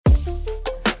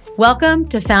Welcome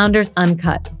to Founders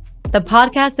Uncut, the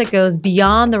podcast that goes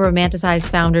beyond the romanticized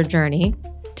founder journey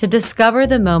to discover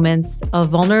the moments of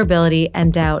vulnerability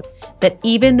and doubt that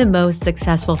even the most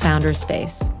successful founders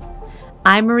face.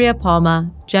 I'm Maria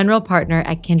Palma, General Partner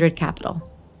at Kindred Capital.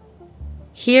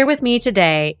 Here with me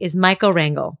today is Michael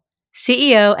Rangel,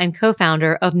 CEO and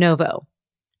co-founder of Novo,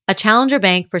 a challenger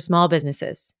bank for small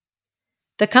businesses.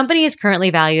 The company is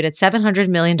currently valued at $700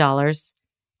 million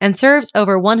and serves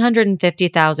over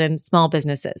 150,000 small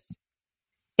businesses.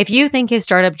 If you think his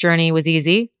startup journey was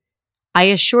easy, I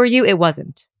assure you it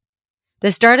wasn't.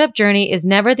 The startup journey is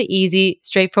never the easy,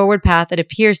 straightforward path it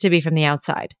appears to be from the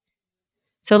outside.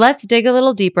 So let's dig a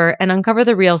little deeper and uncover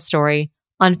the real story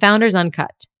on Founders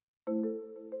Uncut.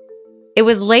 It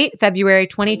was late February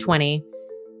 2020,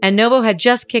 and Novo had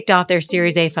just kicked off their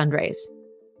Series A fundraise.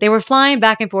 They were flying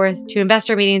back and forth to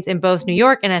investor meetings in both New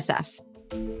York and SF.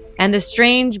 And the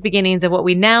strange beginnings of what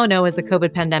we now know as the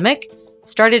COVID pandemic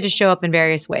started to show up in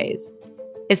various ways.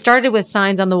 It started with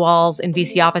signs on the walls in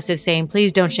VC offices saying,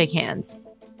 "Please don't shake hands."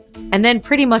 And then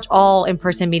pretty much all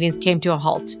in-person meetings came to a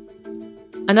halt.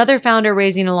 Another founder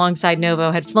raising alongside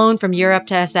Novo had flown from Europe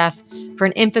to SF for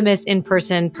an infamous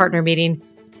in-person partner meeting,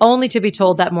 only to be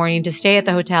told that morning to stay at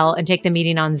the hotel and take the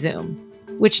meeting on Zoom,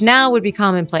 which now would be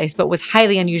commonplace but was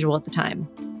highly unusual at the time.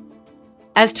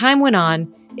 As time went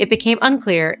on, it became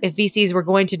unclear if VCs were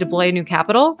going to deploy new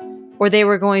capital or they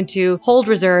were going to hold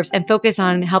reserves and focus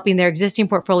on helping their existing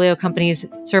portfolio companies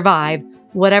survive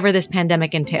whatever this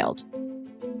pandemic entailed.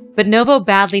 But Novo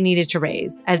badly needed to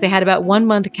raise, as they had about 1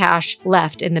 month cash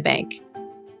left in the bank.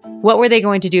 What were they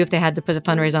going to do if they had to put a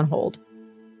fundraise on hold?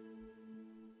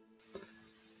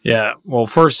 Yeah, well,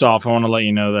 first off, I want to let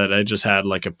you know that I just had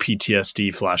like a PTSD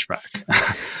flashback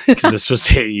because this was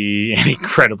an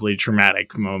incredibly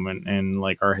traumatic moment in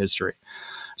like our history.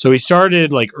 So we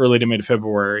started like early to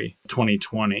mid-February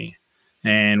 2020,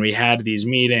 and we had these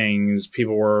meetings.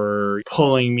 People were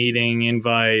pulling meeting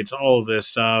invites, all of this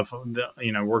stuff.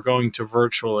 We're going to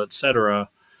virtual, etc.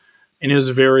 And it was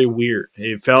very weird.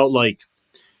 It felt like,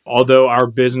 although our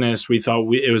business, we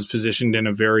thought it was positioned in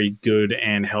a very good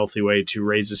and healthy way to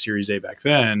raise a Series A back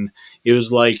then, it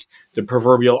was like the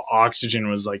proverbial oxygen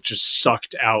was like just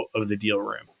sucked out of the deal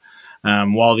room.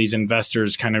 While these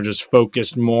investors kind of just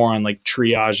focused more on like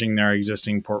triaging their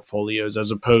existing portfolios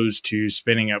as opposed to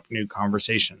spinning up new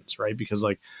conversations, right? Because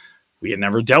like we had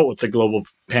never dealt with the global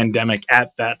pandemic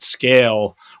at that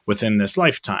scale within this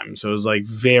lifetime. So it was like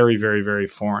very, very, very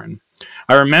foreign.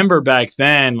 I remember back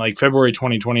then, like February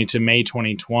 2020 to May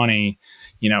 2020,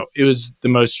 it was the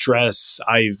most stress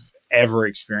I've ever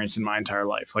experienced in my entire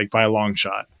life, like by a long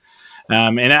shot.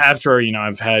 And after,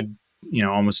 I've had,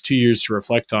 almost 2 years to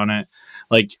reflect on it,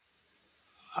 like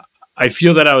I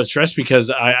feel that I was stressed because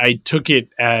I took it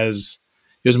as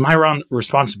it was my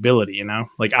responsibility,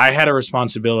 like I had a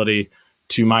responsibility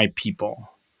to my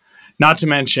people. Not to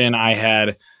mention I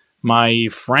had my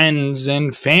friends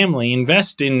and family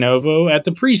invest in Novo at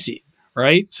the pre-seed,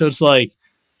 right? So it's like,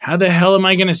 how the hell am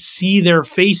I going to see their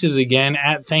faces again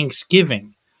at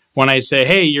Thanksgiving when I say,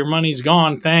 hey, your money's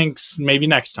gone, thanks, maybe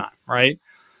next time, right?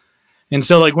 And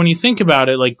so like when you think about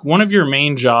it, like one of your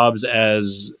main jobs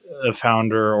as a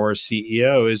founder or a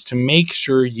CEO is to make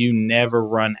sure you never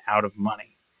run out of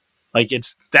money. Like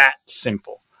it's that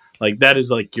simple. Like that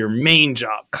is like your main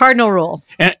job. Cardinal rule.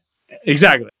 And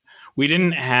exactly. We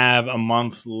didn't have a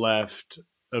month left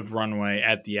of runway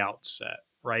at the outset,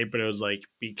 right? But it was like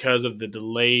because of the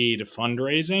delayed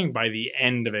fundraising, by the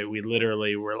end of it, we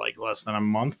literally were like less than a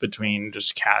month between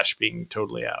just cash being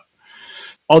totally out.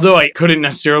 Although I couldn't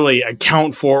necessarily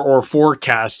account for or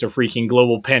forecast a freaking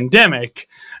global pandemic,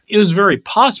 it was very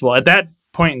possible at that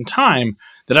point in time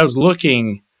that I was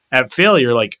looking at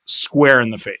failure like square in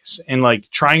the face, and like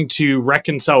trying to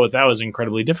reconcile with that was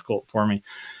incredibly difficult for me.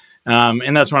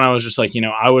 And that's when I was just like,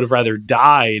 I would have rather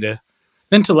died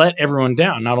than to let everyone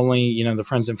down. Not only, the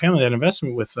friends and family that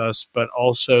invested with us, but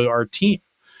also our team.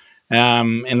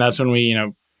 And that's when we,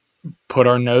 put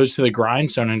our nose to the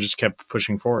grindstone and just kept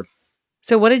pushing forward.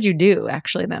 So what did you do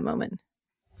actually in that moment?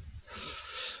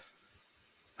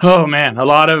 Oh man, a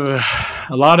lot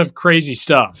of crazy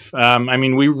stuff.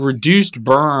 We reduced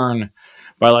burn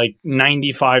by like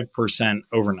 95%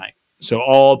 overnight. So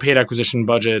all paid acquisition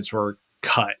budgets were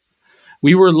cut.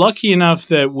 We were lucky enough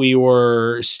that we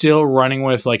were still running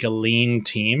with like a lean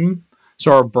team.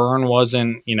 So our burn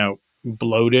wasn't,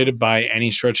 bloated by any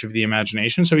stretch of the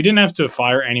imagination. So we didn't have to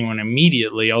fire anyone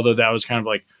immediately, although that was kind of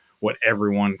like what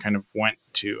everyone kind of went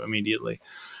to immediately.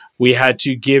 We had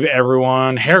to give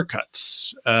everyone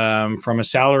haircuts from a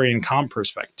salary and comp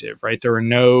perspective, right? There were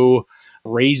no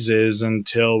raises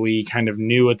until we kind of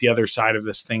knew what the other side of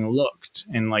this thing looked.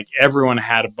 And like everyone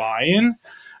had a buy-in,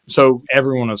 so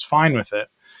everyone was fine with it.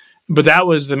 But that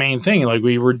was the main thing. Like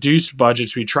we reduced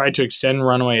budgets. We tried to extend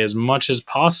runway as much as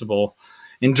possible.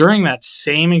 And during that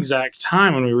same exact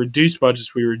time, when we reduced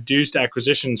budgets, we reduced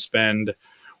acquisition spend,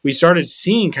 we started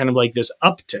seeing kind of like this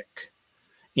uptick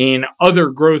in other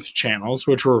growth channels,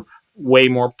 which were way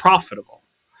more profitable.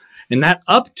 And that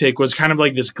uptick was kind of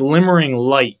like this glimmering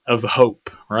light of hope,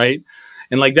 right?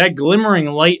 And like that glimmering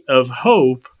light of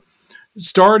hope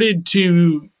started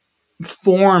to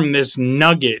form this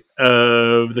nugget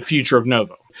of the future of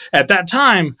Novo. At that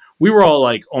time, we were all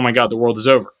like, oh my God, the world is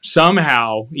over.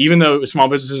 Somehow, even though small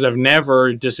businesses have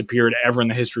never disappeared ever in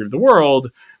the history of the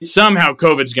world, somehow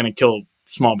COVID's going to kill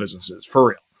small businesses for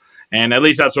real. And at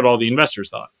least that's what all the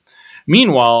investors thought.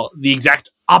 Meanwhile, the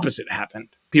exact opposite happened.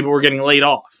 People were getting laid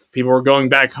off. People were going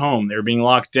back home. They were being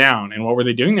locked down. And what were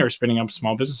they doing? They were spinning up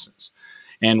small businesses.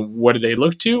 And what did they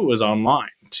look to? It was online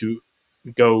to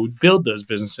go build those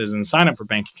businesses and sign up for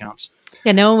bank accounts.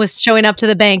 Yeah, no one was showing up to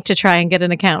the bank to try and get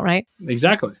an account, right?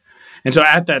 Exactly. And so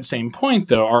at that same point,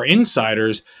 though, our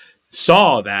insiders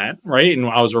saw that, right? And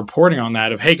I was reporting on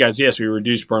that of, hey, guys, yes, we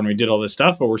reduced burn, we did all this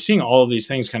stuff, but we're seeing all of these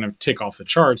things kind of tick off the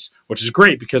charts, which is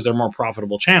great because they're more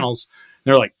profitable channels.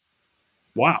 They're like,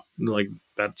 wow, like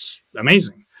that's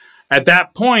amazing. At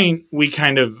that point, we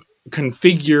kind of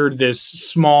configured this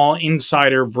small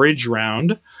insider bridge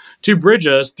round to bridge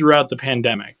us throughout the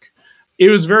pandemic. It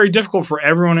was very difficult for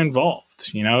everyone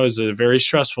involved. You know, it was a very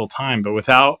stressful time, but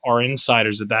without our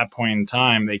insiders at that point in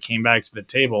time, they came back to the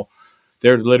table.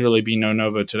 There'd literally be no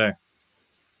Novo today.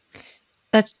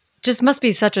 That just must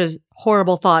be such a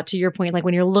horrible thought, to your point, like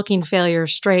when you're looking failure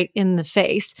straight in the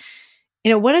face.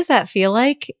 You know, what does that feel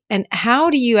like? And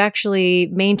how do you actually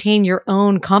maintain your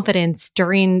own confidence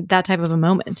during that type of a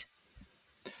moment?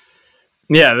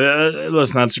 Yeah,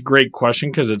 listen, that's a great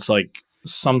question because it's like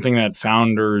something that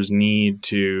founders need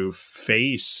to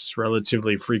face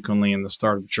relatively frequently in the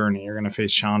startup journey. You're going to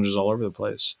face challenges all over the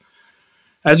place.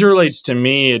 As it relates to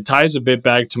me, it ties a bit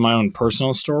back to my own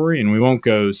personal story, and we won't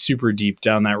go super deep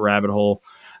down that rabbit hole,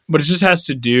 but it just has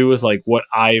to do with like what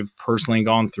I've personally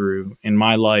gone through in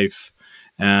my life,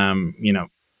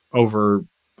 over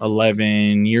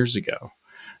 11 years ago.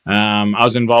 I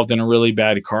was involved in a really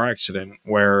bad car accident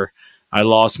where I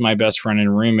lost my best friend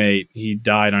and roommate. He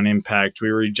died on impact.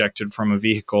 We were ejected from a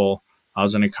vehicle. I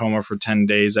was in a coma for 10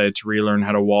 days. I had to relearn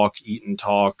how to walk, eat, and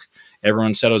talk.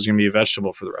 Everyone said I was going to be a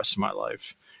vegetable for the rest of my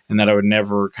life and that I would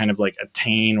never kind of like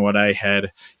attain what I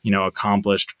had,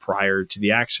 accomplished prior to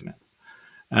the accident.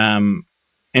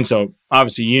 And so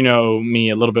obviously, you know me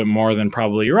a little bit more than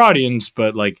probably your audience,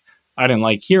 but like, I didn't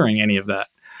like hearing any of that.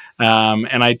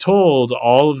 And I told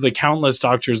all of the countless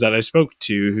doctors that I spoke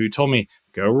to who told me,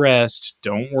 go rest,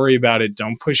 don't worry about it,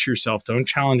 don't push yourself, don't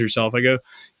challenge yourself. I go,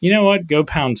 you know what? Go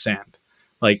pound sand.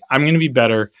 Like, I'm going to be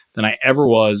better than I ever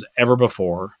was ever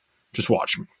before. Just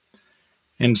watch me.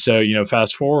 And so,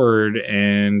 fast forward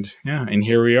and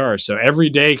here we are. So every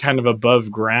day kind of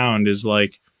above ground is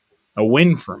like a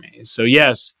win for me. So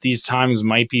yes, these times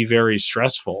might be very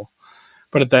stressful,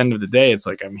 but at the end of the day, it's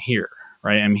like, I'm here,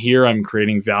 right? I'm here. I'm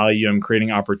creating value. I'm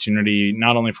creating opportunity,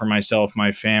 not only for myself,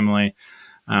 my family,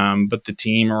 but the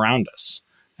team around us.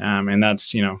 And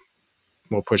that's,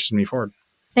 what pushes me forward.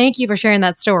 Thank you for sharing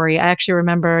that story. I actually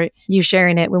remember you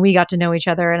sharing it when we got to know each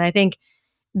other. And I think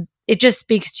it just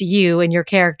speaks to you and your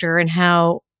character and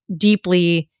how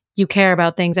deeply you care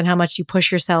about things and how much you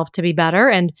push yourself to be better.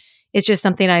 And it's just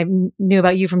something I knew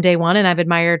about you from day one and I've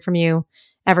admired from you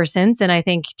ever since. And I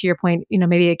think to your point,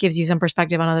 maybe it gives you some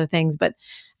perspective on other things, but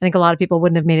I think a lot of people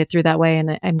wouldn't have made it through that way.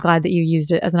 And I'm glad that you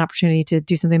used it as an opportunity to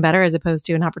do something better as opposed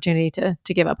to an opportunity to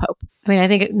give up hope. I mean, I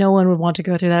think no one would want to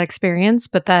go through that experience,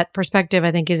 but that perspective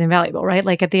I think is invaluable, right?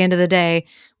 Like at the end of the day,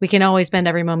 we can always spend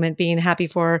every moment being happy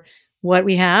for what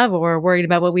we have or worried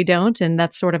about what we don't. And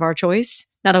that's sort of our choice.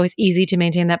 Not always easy to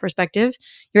maintain that perspective.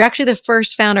 You're actually the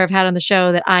first founder I've had on the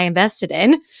show that I invested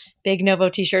in. Big Novo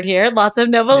t-shirt here. Lots of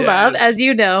Novo love, as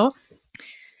you know.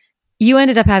 You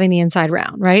ended up having the inside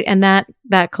round, right? And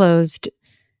that closed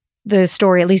the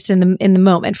story, at least in the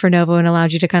moment for Novo, and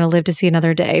allowed you to kind of live to see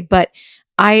another day. But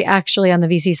I actually, on the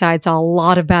VC side, saw a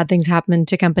lot of bad things happen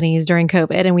to companies during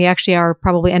COVID. And we actually are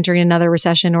probably entering another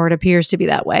recession, or it appears to be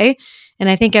that way. And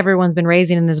I think everyone's been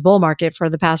raising in this bull market for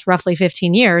the past roughly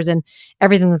 15 years, and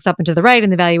everything looks up and to the right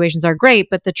and the valuations are great.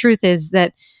 But the truth is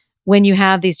that when you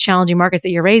have these challenging markets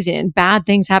that you're raising in, bad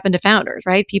things happen to founders,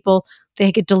 right? People,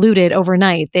 they get diluted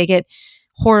overnight. They get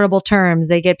horrible terms.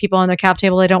 They get people on their cap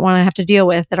table they don't want to have to deal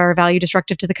with that are value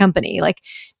destructive to the company. Like,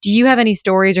 do you have any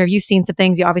stories or have you seen some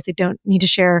things? You obviously don't need to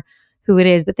share who it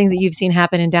is, but things that you've seen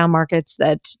happen in down markets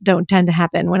that don't tend to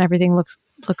happen when everything looks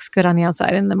good on the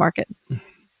outside in the market.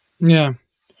 Yeah.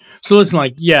 So listen,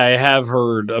 like, yeah, I have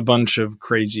heard a bunch of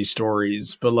crazy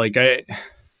stories, but like I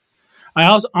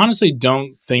also honestly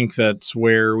don't think that's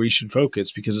where we should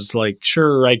focus, because it's like,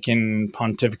 sure, I can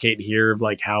pontificate here of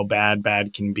like how bad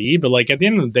can be, but like at the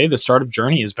end of the day, the startup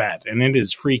journey is bad and it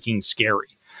is freaking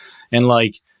scary. And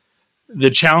like the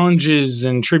challenges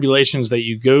and tribulations that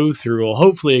you go through will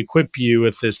hopefully equip you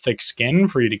with this thick skin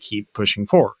for you to keep pushing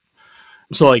forward.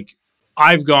 So like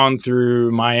I've gone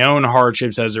through my own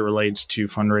hardships as it relates to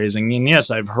fundraising. And yes,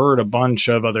 I've heard a bunch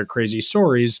of other crazy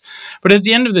stories, but at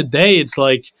the end of the day, it's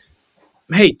like,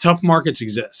 hey, tough markets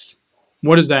exist.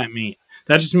 What does that mean?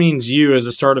 That just means you as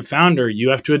a startup founder, you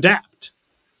have to adapt.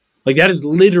 Like that is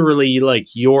literally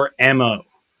like your MO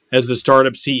as the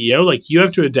startup CEO. Like you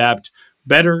have to adapt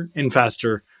better and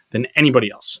faster than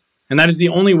anybody else. And that is the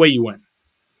only way you win.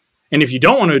 And if you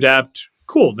don't want to adapt,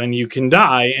 cool, then you can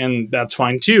die and that's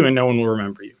fine too. And no one will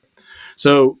remember you.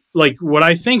 So like what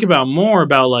I think about more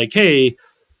about like, hey,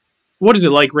 what is it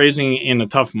like raising in a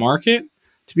tough market?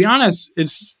 To be honest,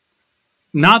 it's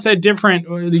not that different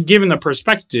given the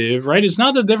perspective, right? It's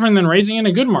not that different than raising in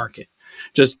a good market.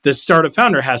 Just the startup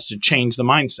founder has to change the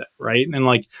mindset, right? And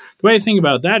like the way I think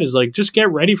about that is like, just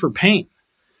get ready for pain.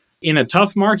 In a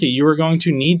tough market, you are going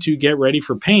to need to get ready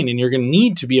for pain and you're going to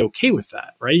need to be okay with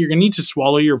that, right? You're going to need to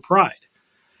swallow your pride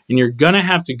and you're going to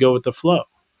have to go with the flow.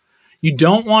 You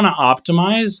don't want to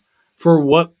optimize for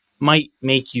what might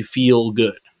make you feel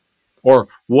good or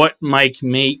what might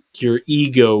make your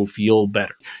ego feel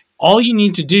better. All you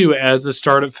need to do as the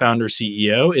startup founder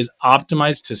CEO is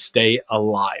optimize to stay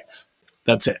alive.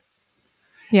 That's it.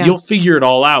 Yeah. You'll figure it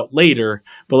all out later.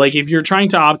 But like if you're trying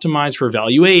to optimize for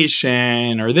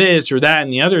valuation or this or that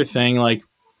and the other thing, like,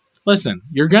 listen,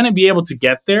 you're going to be able to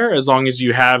get there as long as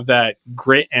you have that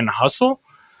grit and hustle,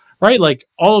 right? Like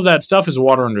all of that stuff is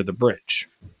water under the bridge.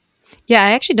 Yeah,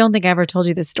 I actually don't think I ever told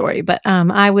you this story, but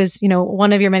I was,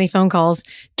 one of your many phone calls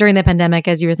during the pandemic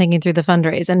as you were thinking through the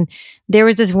fundraise. And there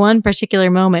was this one particular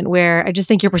moment where I just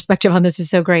think your perspective on this is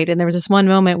so great. And there was this one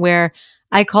moment where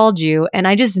I called you and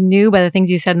I just knew by the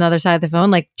things you said on the other side of the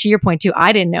phone, like to your point too,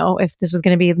 I didn't know if this was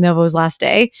going to be Novo's last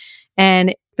day.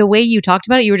 And the way you talked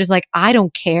about it, you were just like, I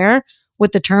don't care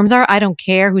what the terms are. I don't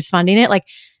care who's funding it. Like,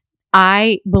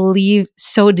 I believe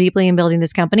so deeply in building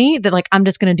this company that like, I'm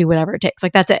just going to do whatever it takes.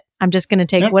 Like, that's it. I'm just going to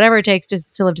take whatever it takes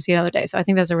to live to see another day. So I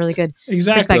think that's a really good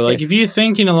perspective. Like if you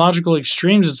think in illogical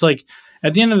extremes, it's like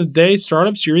at the end of the day,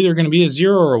 startups, you're either going to be a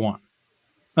 0 or a 1.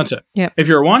 That's it. Yep. If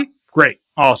you're a 1, great.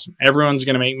 Awesome. Everyone's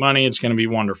going to make money. It's going to be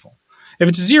wonderful. If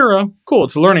it's a 0, cool.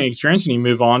 It's a learning experience and you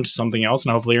move on to something else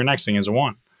and hopefully your next thing is a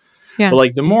 1. Yeah. But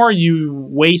like the more you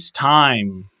waste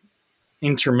time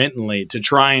intermittently to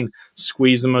try and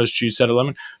squeeze the most juice out of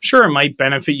lemon, sure, it might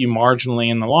benefit you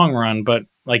marginally in the long run, but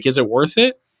like, is it worth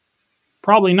it?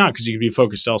 Probably not, because you could be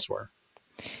focused elsewhere.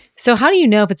 So how do you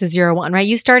know if it's a 0-1, right?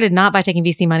 You started not by taking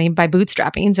VC money, by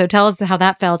bootstrapping. So tell us how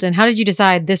that felt and how did you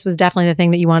decide this was definitely the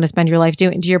thing that you want to spend your life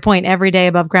doing? To your point, every day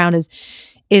above ground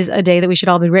is a day that we should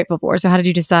all be grateful for. So how did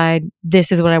you decide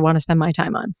this is what I want to spend my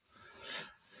time on?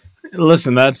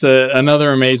 Listen, that's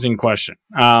another amazing question.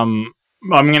 I'm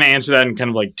going to answer that in kind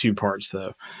of like 2 parts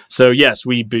though. So yes,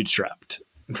 we bootstrapped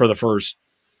for the first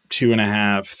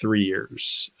 2.5, 3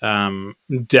 years.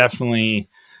 Definitely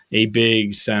a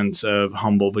big sense of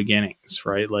humble beginnings,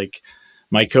 right? Like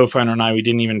my co-founder and I, we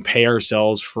didn't even pay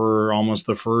ourselves for almost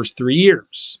the first 3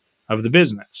 years of the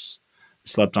business. We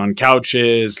slept on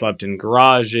couches, slept in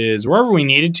garages, wherever we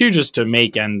needed to just to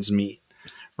make ends meet.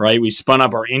 Right? We spun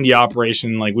up our India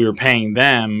operation like we were paying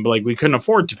them, but like we couldn't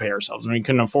afford to pay ourselves and we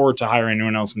couldn't afford to hire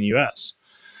anyone else in the US.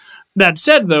 That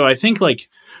said, though, I think like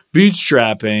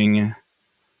bootstrapping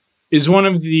is one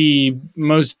of the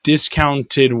most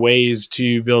discounted ways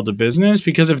to build a business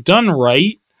because if done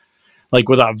right, like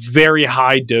with a very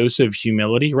high dose of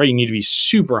humility, right? You need to be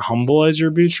super humble as you're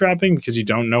bootstrapping because you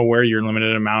don't know where your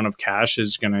limited amount of cash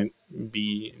is going to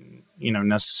be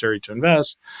necessary to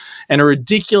invest, and a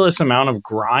ridiculous amount of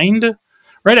grind,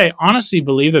 right? I honestly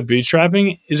believe that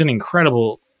bootstrapping is an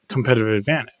incredible competitive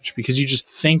advantage because you just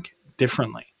think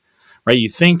differently, right? You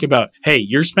think about, hey,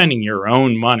 you're spending your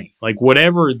own money, like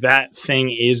whatever that thing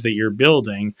is that you're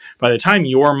building, by the time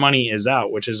your money is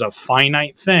out, which is a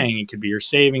finite thing, it could be your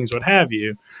savings, what have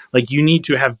you, like you need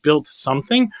to have built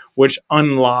something which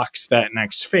unlocks that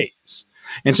next phase.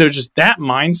 And so just that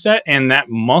mindset and that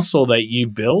muscle that you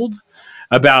build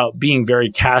about being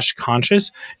very cash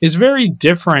conscious is very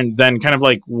different than kind of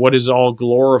like what is all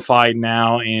glorified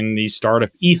now in the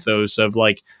startup ethos of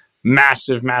like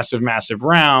massive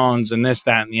rounds and this,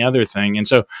 that, and the other thing. And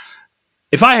so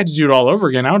If I had to do it all over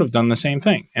again, I would have done the same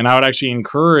thing. And I would actually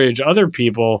encourage other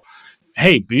people,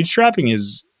 hey, bootstrapping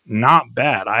is not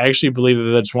bad. I actually believe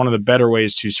that that's one of the better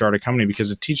ways to start a company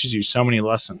because it teaches you so many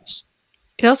lessons.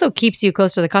 It also keeps you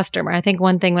close to the customer. I think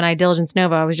one thing when I diligenced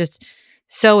Novo, I was just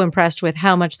so impressed with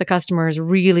how much the customers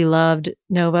really loved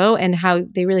Novo and how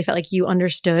they really felt like you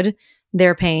understood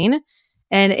their pain.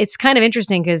 And it's kind of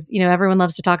interesting because, everyone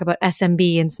loves to talk about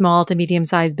SMB and small to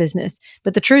medium-sized business.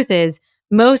 But the truth is,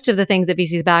 most of the things that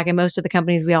VCs back and most of the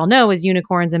companies we all know as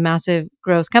unicorns and massive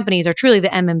growth companies are truly the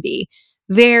MMB.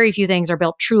 Very few things are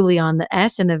built truly on the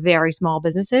S and the very small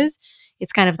businesses.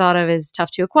 It's kind of thought of as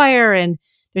tough to acquire and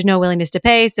there's no willingness to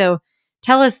pay. So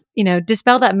tell us,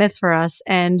 dispel that myth for us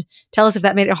and tell us if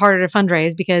that made it harder to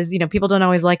fundraise because, people don't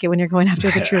always like it when you're going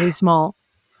after the truly small.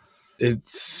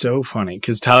 It's so funny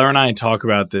because Tyler and I talk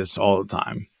about this all the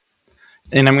time.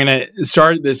 And I'm going to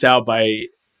start this out by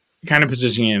kind of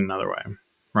positioning it another way,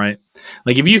 right?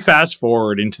 Like if you fast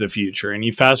forward into the future and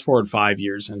you fast forward 5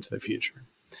 years into the future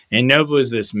and Novo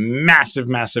is this massive,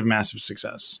 massive, massive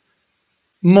success,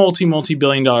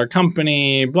 multi-billion dollar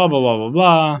company, blah, blah, blah, blah,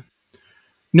 blah.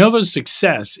 Novo's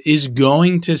success is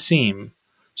going to seem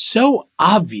so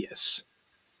obvious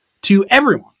to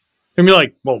everyone. They're going to be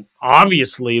like, well,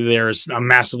 obviously there's a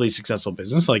massively successful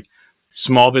business, like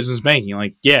small business banking.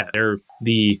 Like, yeah, they're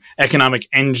the economic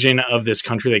engine of this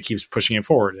country that keeps pushing it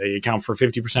forward. They account for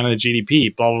 50% of the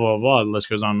GDP, blah, blah, blah, blah. The list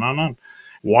goes on and on and on.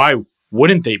 Why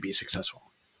wouldn't they be successful?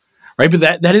 Right?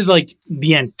 But that is like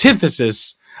the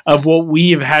antithesis of what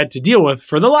we have had to deal with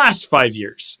for the last 5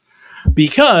 years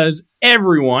because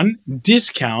everyone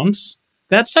discounts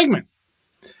that segment.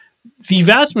 The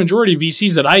vast majority of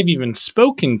VCs that I've even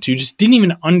spoken to just didn't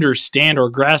even understand or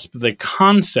grasp the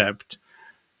concept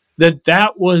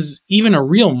that was even a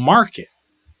real market,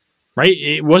 right?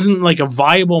 It wasn't like a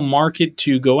viable market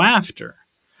to go after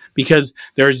because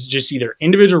there's just either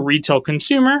individual retail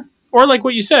consumer or like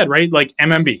what you said, right? Like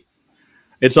MMB.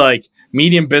 It's like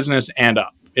medium business and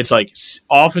up. It's like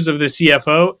office of the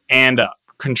CFO and up,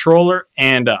 controller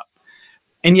and up.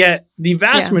 And yet the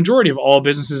vast majority of all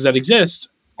businesses that exist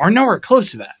are nowhere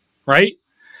close to that, right?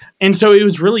 And so it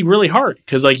was really, really hard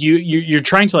because like you're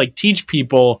trying to like teach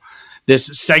people this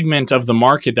segment of the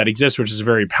market that exists, which is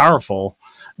very powerful,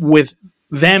 with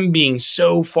them being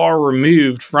so far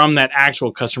removed from that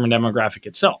actual customer demographic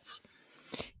itself.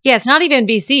 Yeah, it's not even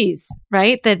VCs,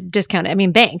 right? That discount it. I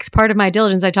mean, banks. Part of my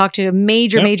diligence, I talked to a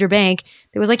major bank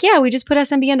that was like, yeah, we just put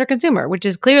SMB under consumer, which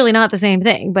is clearly not the same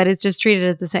thing, but it's just treated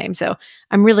as the same. So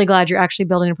I'm really glad you're actually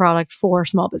building a product for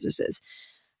small businesses.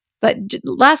 But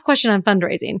last question on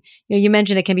fundraising. You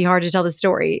mentioned it can be hard to tell the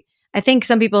story. I think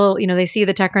some people, they see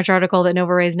the TechCrunch article that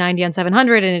Novo raised 90 on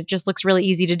 700 and it just looks really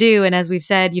easy to do. And as we've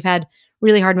said, you've had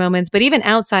really hard moments, but even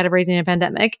outside of raising a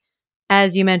pandemic,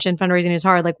 as you mentioned, fundraising is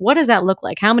hard. Like, what does that look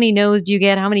like? How many no's do you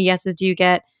get? How many yeses do you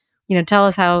get? Tell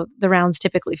us how the rounds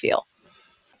typically feel.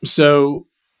 So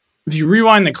if you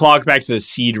rewind the clock back to the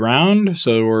seed round,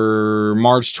 so we're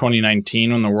March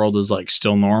 2019 when the world is like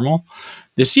still normal.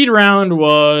 The seed round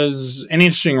was an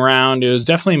interesting round. It was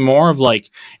definitely more of like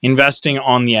investing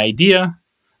on the idea,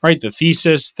 right? The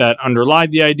thesis that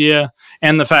underlied the idea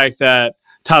and the fact that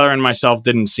Tyler and myself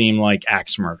didn't seem like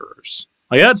axe murderers.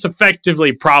 Like that's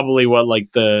effectively probably what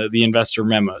like the investor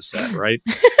memo said, right?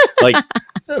 Like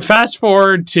fast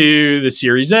forward to the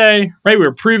Series A, right? We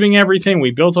were proving everything.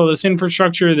 We built all this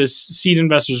infrastructure. The seed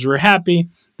investors were happy.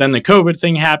 Then the COVID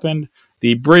thing happened.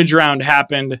 The bridge round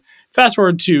happened. Fast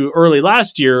forward to early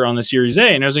last year on the Series A,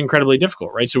 and it was incredibly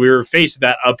difficult, right? So we were faced with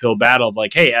that uphill battle of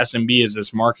like, hey, SMB is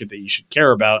this market that you should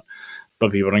care about,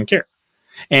 but people didn't care.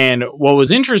 And what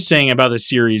was interesting about the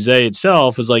Series A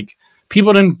itself is like,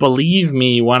 people didn't believe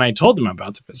me when I told them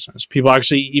about the business. People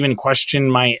actually even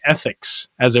questioned my ethics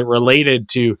as it related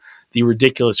to the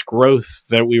ridiculous growth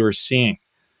that we were seeing.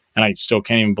 And I still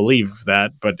can't even believe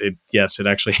that, but it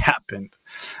actually happened.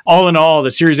 All in all, the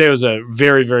Series A was a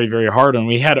very, very, very hard one.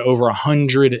 We had over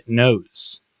 100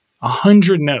 no's.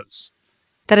 100 no's.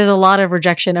 That is a lot of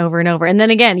rejection over and over. And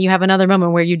then again, you have another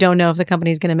moment where you don't know if the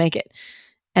company's going to make it.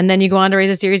 And then you go on to raise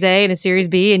a Series A and a Series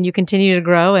B, and you continue to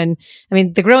grow. And I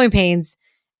mean, the growing pains,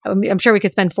 I'm sure we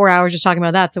could spend 4 hours just talking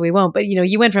about that, so we won't. But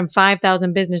you went from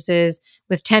 5,000 businesses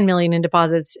with 10 million in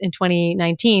deposits in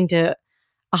 2019 to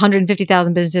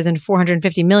 150,000 businesses and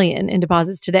 450 million in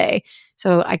deposits today.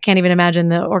 So I can't even imagine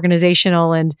the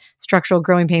organizational and structural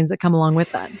growing pains that come along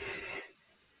with that.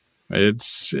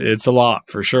 It's a lot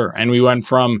for sure. And we went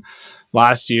from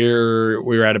last year,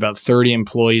 we were at about 30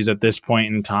 employees at this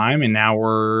point in time, and now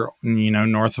we're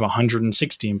north of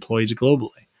 160 employees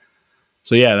globally.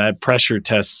 So yeah, that pressure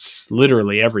tests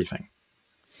literally everything.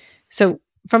 So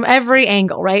from every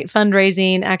angle, right?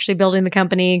 Fundraising, actually building the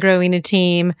company, growing a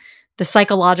team, the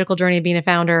psychological journey of being a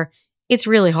founder. It's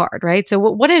really hard, right? So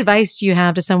what advice do you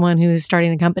have to someone who's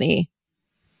starting a company?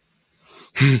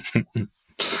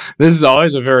 This is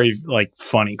always a very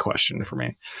funny question for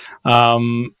me,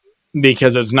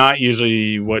 because it's not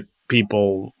usually what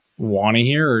people want to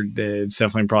hear. Or it's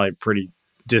definitely probably pretty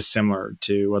dissimilar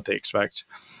to what they expect.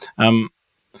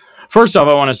 First off,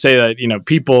 I want to say that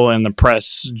people in the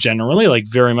press generally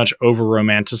very much over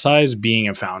romanticize being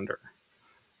a founder.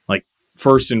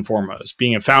 First and foremost,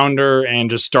 being a founder and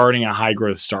just starting a high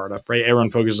growth startup, right? Everyone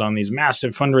focuses on these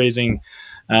massive fundraising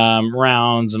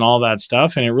rounds and all that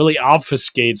stuff, and it really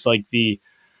obfuscates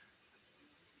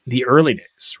the early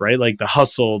days, right? The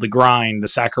hustle, the grind, the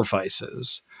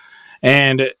sacrifices.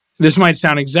 And this might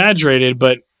sound exaggerated,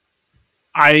 but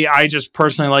I just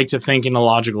personally like to think in the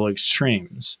logical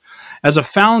extremes. As a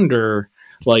founder,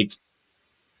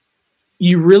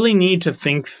 you really need to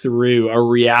think through a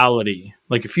reality,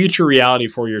 a future reality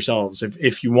for yourselves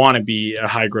if you want to be a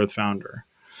high growth founder,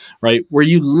 right? Where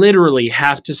you literally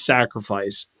have to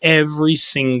sacrifice every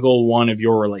single one of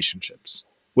your relationships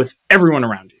with everyone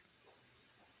around you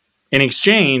in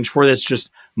exchange for this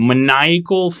just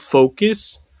maniacal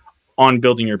focus on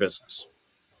building your business.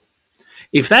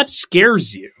 If that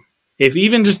scares you, if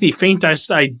even just the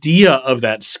faintest idea of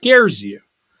that scares you,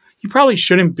 you probably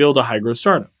shouldn't build a high growth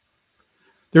startup.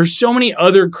 There's so many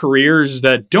other careers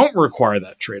that don't require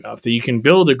that trade-off, that you can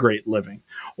build a great living.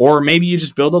 Or maybe you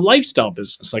just build a lifestyle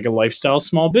business, like a lifestyle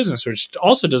small business, which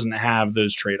also doesn't have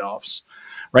those trade-offs,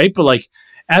 right? But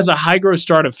as a high growth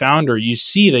startup founder, you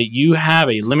see that you have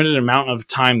a limited amount of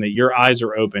time that your eyes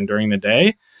are open during the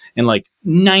day. And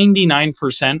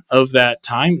 99% of that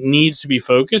time needs to be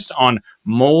focused on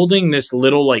molding this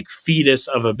little fetus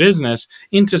of a business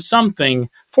into something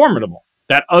formidable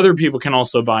that other people can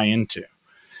also buy into.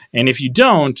 And if you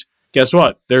don't, guess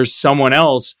what? There's someone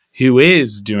else who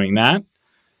is doing that.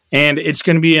 And it's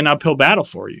going to be an uphill battle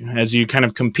for you as you kind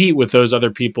of compete with those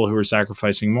other people who are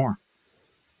sacrificing more.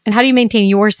 And how do you maintain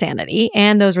your sanity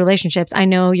and those relationships? I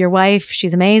know your wife,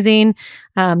 she's amazing.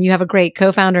 You have a great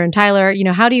co-founder in Tyler.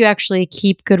 How do you actually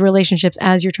keep good relationships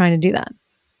as you're trying to do that?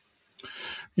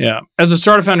 Yeah. As a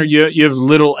startup founder, you have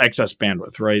little excess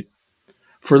bandwidth, right?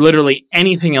 For literally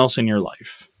anything else in your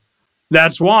life.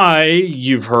 That's why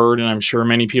you've heard, and I'm sure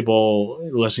many people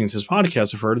listening to this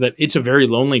podcast have heard, that it's a very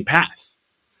lonely path.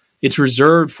 It's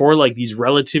reserved for these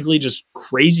relatively just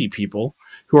crazy people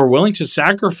who are willing to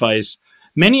sacrifice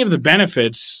many of the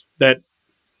benefits that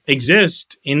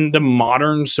exist in the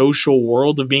modern social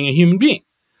world of being a human being,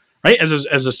 right? As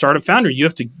a startup founder, you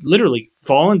have to literally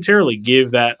voluntarily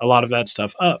give a lot of that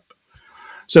stuff up.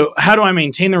 So how do I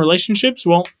maintain the relationships?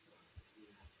 Well,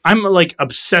 I'm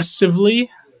obsessively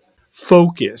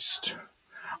focused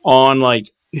on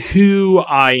who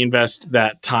I invest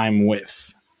that time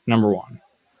with, number one,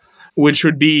 which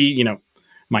would be,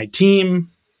 my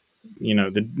team,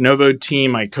 the Novo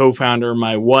team, my co-founder,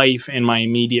 my wife, and my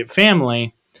immediate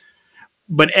family.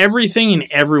 But everything and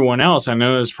everyone else, I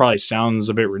know this probably sounds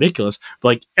a bit ridiculous,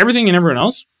 but everything and everyone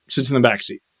else sits in the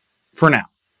backseat for now.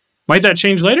 Might that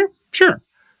change later? Sure.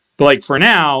 But for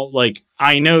now,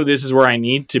 I know this is where I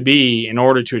need to be in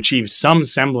order to achieve some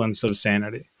semblance of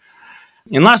sanity.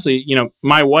 And lastly,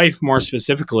 my wife more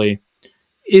specifically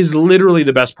is literally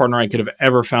the best partner I could have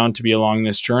ever found to be along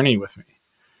this journey with me.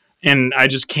 And I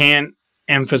just can't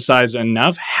emphasize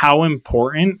enough how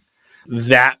important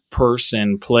that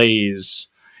person plays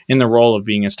in the role of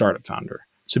being a startup founder.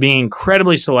 So being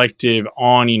incredibly selective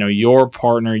on, your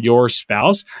partner, your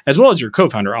spouse, as well as your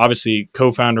co-founder. Obviously,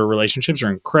 co-founder relationships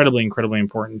are incredibly, incredibly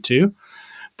important too.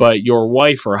 But your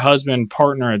wife or husband,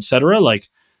 partner, etc.,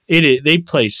 they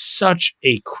play such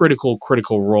a critical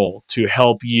role to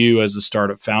help you as a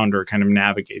startup founder kind of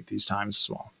navigate these times as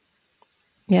well.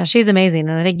 Yeah, she's amazing.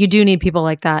 And I think you do need people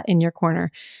like that in your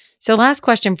corner. So last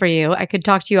question for you. I could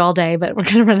talk to you all day, but we're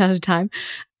going to run out of time.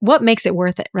 What makes it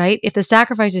worth it, right? If the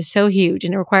sacrifice is so huge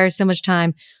and it requires so much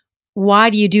time, why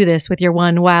do you do this with your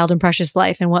one wild and precious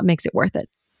life, and what makes it worth it?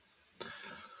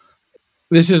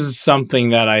 This is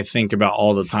something that I think about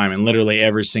all the time, and literally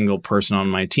every single person on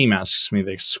my team asks me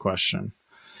this question.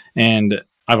 And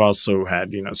I've also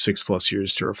had, 6+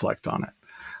 years to reflect on it.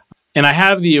 And I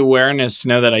have the awareness to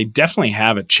know that I definitely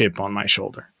have a chip on my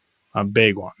shoulder, a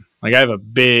big one. I have a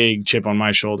big chip on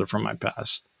my shoulder from my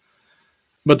past.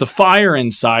 But the fire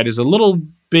inside is a little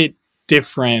bit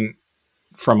different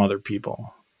from other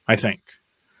people, I think.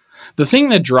 The thing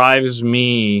that drives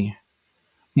me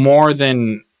more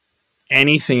than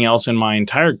anything else in my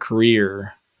entire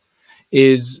career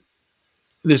is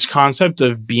this concept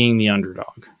of being the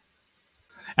underdog.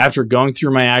 After going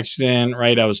through my accident,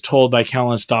 right, I was told by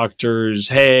countless doctors,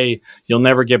 hey, you'll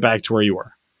never get back to where you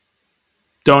were.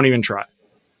 Don't even try.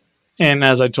 And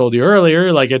as I told you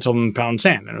earlier, like I told them to pound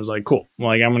sand, and it was like, cool.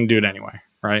 Like I'm going to do it anyway,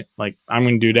 right? Like I'm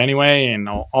going to do it anyway, and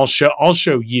I'll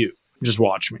show you. Just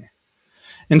watch me.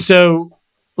 And so,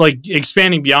 like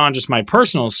expanding beyond just my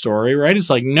personal story, right? It's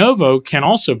like Novo can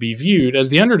also be viewed as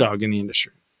the underdog in the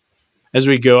industry as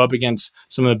we go up against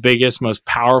some of the biggest, most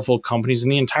powerful companies in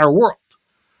the entire world.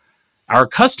 Our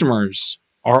customers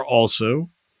are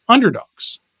also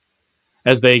underdogs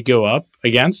as they go up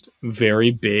against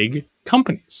very big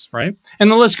companies, right? And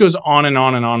the list goes on and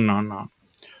on and on and on and on.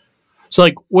 So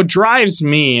like what drives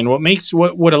me and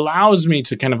what allows me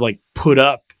to kind of like put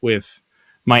up with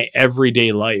my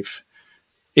everyday life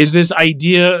is this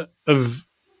idea of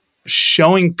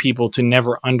showing people to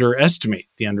never underestimate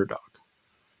the underdog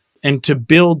and to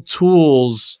build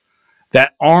tools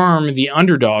that arm the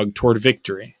underdog toward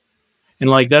victory. And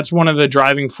like that's one of the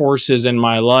driving forces in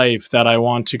my life that I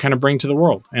want to kind of bring to the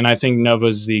world. And I think Novo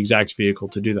is the exact vehicle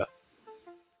to do that.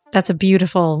 That's a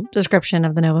beautiful description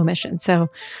of the Novo mission. So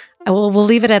we'll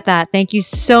leave it at that. Thank you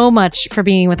so much for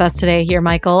being with us today here,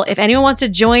 Michael. If anyone wants to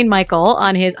join Michael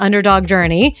on his underdog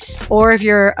journey, or if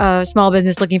you're a small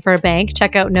business looking for a bank,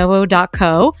 check out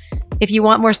novo.co. If you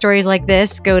want more stories like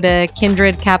this, go to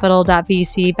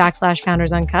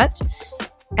kindredcapital.vc/foundersuncut.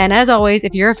 And as always,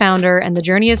 if you're a founder and the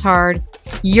journey is hard,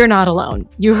 you're not alone.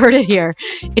 You heard it here.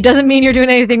 It doesn't mean you're doing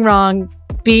anything wrong.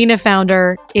 Being a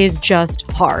founder is just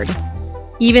hard.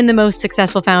 Even the most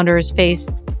successful founders face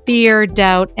fear,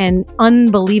 doubt, and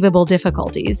unbelievable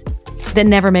difficulties that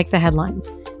never make the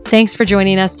headlines. Thanks for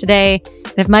joining us today.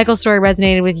 And if Michael's story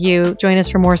resonated with you, join us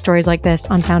for more stories like this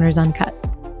on Founders Uncut.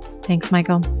 Thanks,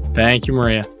 Michael. Thank you,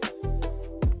 Maria.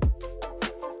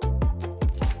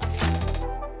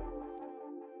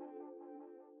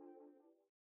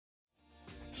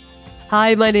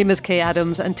 Hi, my name is Kay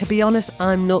Adams, and to be honest,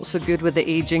 I'm not so good with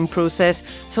the aging process,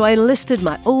 so I enlisted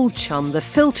my old chum, the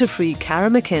filter-free Cara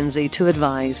McKenzie, to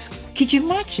advise. Could you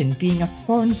imagine being a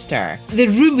porn star? The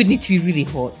room would need to be really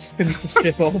hot for me to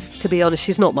strip off. To be honest,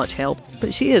 she's not much help,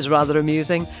 but she is rather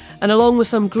amusing. And along with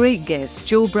some great guests,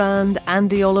 Joe Brand,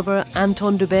 Andy Oliver,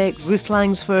 Anton Dubeck, Ruth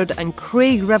Langsford, and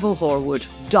Craig Revel-Horwood,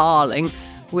 darling,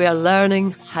 we are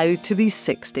learning how to be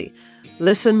 60.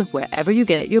 Listen wherever you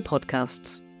get your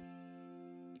podcasts.